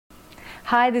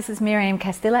Hi, this is Miriam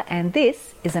Castilla and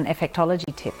this is an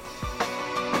Effectology tip.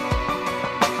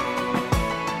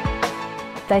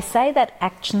 They say that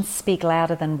actions speak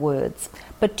louder than words,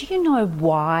 but do you know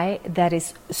why that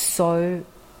is so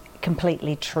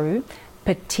completely true,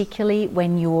 particularly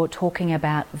when you're talking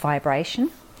about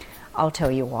vibration? I'll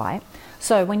tell you why.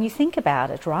 So when you think about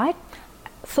it, right,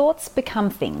 thoughts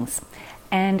become things,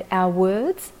 and our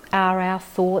words are our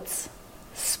thoughts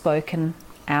spoken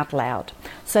out loud.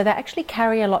 So they actually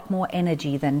carry a lot more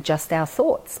energy than just our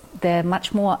thoughts. They're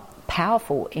much more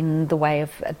powerful in the way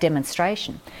of a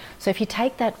demonstration. So if you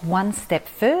take that one step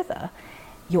further,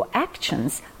 your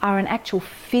actions are an actual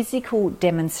physical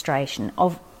demonstration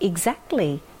of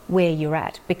exactly where you're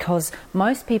at, because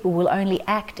most people will only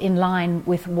act in line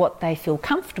with what they feel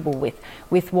comfortable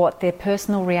with what their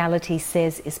personal reality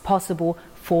says is possible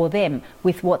for them,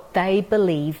 with what they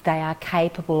believe they are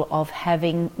capable of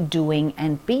having, doing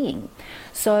and being.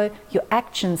 So your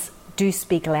actions do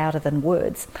speak louder than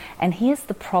words. And here's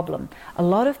the problem. A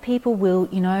lot of people will,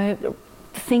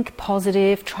 think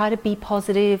positive, try to be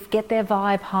positive, get their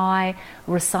vibe high,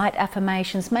 recite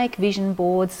affirmations, make vision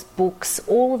boards, books,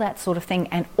 all that sort of thing.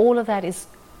 And all of that is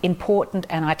important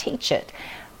and I teach it.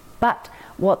 But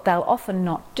what they'll often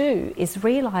not do is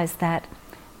realize that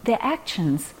their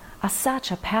actions are such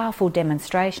a powerful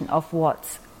demonstration of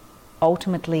what's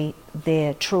ultimately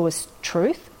their truest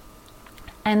truth.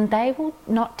 And they will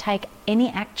not take any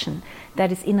action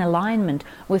that is in alignment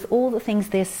with all the things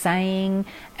they're saying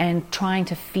and trying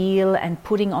to feel and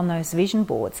putting on those vision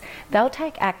boards. They'll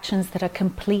take actions that are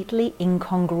completely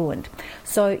incongruent.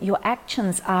 So your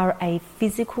actions are a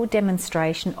physical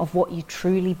demonstration of what you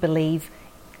truly believe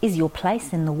is your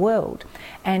place in the world.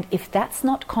 And if that's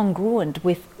not congruent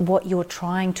with what you're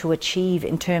trying to achieve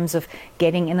in terms of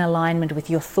getting in alignment with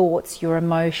your thoughts, your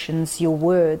emotions, your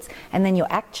words, and then your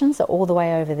actions are all the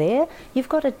way over there, you've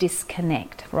got a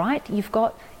disconnect, right? You've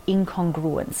got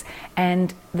incongruence.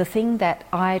 And the thing that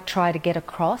I try to get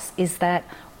across is that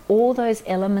all those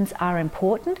elements are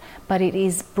important, but it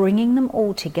is bringing them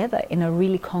all together in a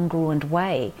really congruent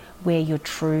way where your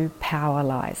true power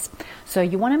lies. So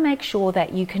you want to make sure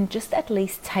that you can just at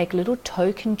least take little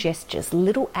token gestures,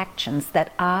 little actions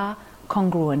that are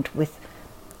congruent with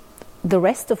the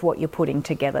rest of what you're putting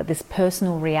together, this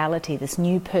personal reality, this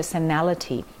new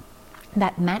personality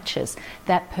that matches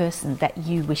that person that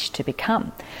you wish to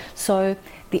become. So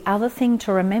the other thing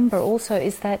to remember also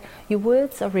is that your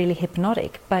words are really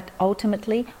hypnotic, but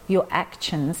ultimately your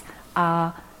actions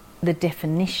are the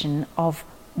definition of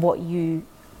what you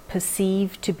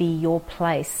perceive to be your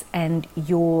place and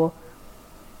your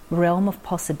realm of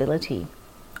possibility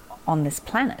on this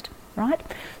planet, right?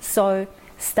 So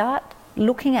start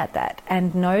looking at that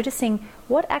and noticing,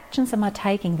 what actions am I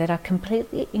taking that are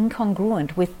completely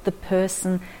incongruent with the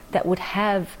person that would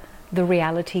have the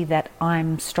reality that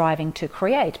I'm striving to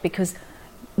create? Because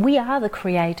we are the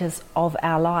creators of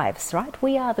our lives, right?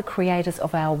 We are the creators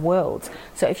of our worlds.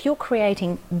 So if you're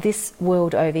creating this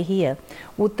world over here,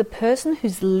 would the person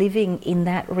who's living in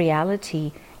that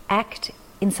reality act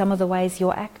in some of the ways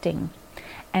you're acting?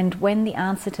 And when the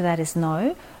answer to that is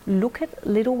no, look at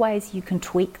little ways you can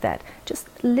tweak that. Just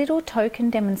little token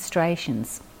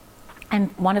demonstrations.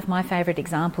 And one of my favorite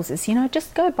examples is,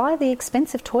 just go buy the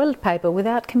expensive toilet paper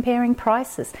without comparing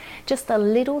prices. Just a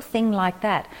little thing like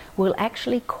that will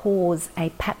actually cause a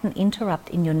pattern interrupt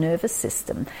in your nervous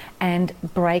system and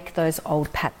break those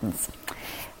old patterns.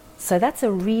 So that's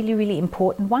a really, really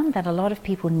important one that a lot of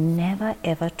people never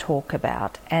ever talk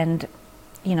about. And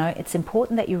it's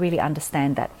important that you really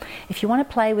understand that. If you want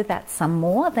to play with that some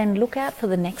more, then look out for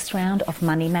the next round of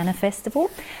Money Manifestival.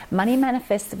 Money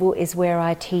Manifestival is where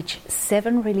I teach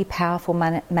 7 really powerful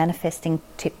manifesting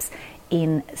tips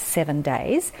in 7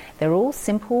 days. They're all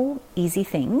simple, easy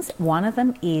things. One of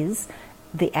them is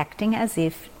the acting as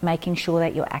if, making sure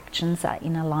that your actions are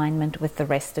in alignment with the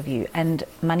rest of you. And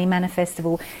Money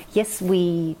Manifestival, yes,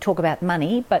 we talk about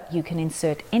money, but you can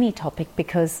insert any topic,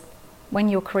 because when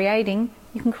you're creating,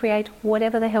 you can create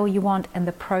whatever the hell you want, and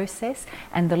the process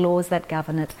and the laws that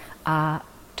govern it are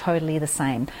totally the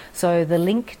same. So the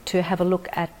link to have a look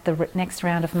at the next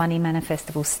round of Money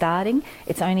Manifestival starting,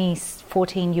 it's only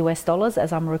 $14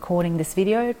 as I'm recording this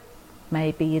video.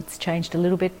 Maybe it's changed a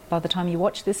little bit by the time you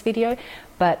watch this video,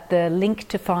 but the link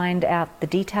to find out the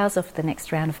details of the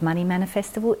next round of Money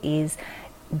Manifestival is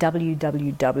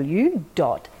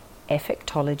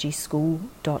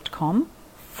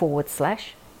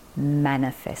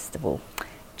www.effectologyschool.com/manifestival.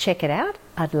 Check it out.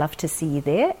 I'd love to see you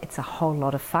there. It's a whole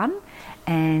lot of fun.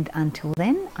 And until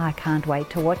then, I can't wait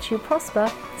to watch you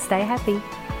prosper. Stay happy.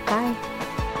 Bye.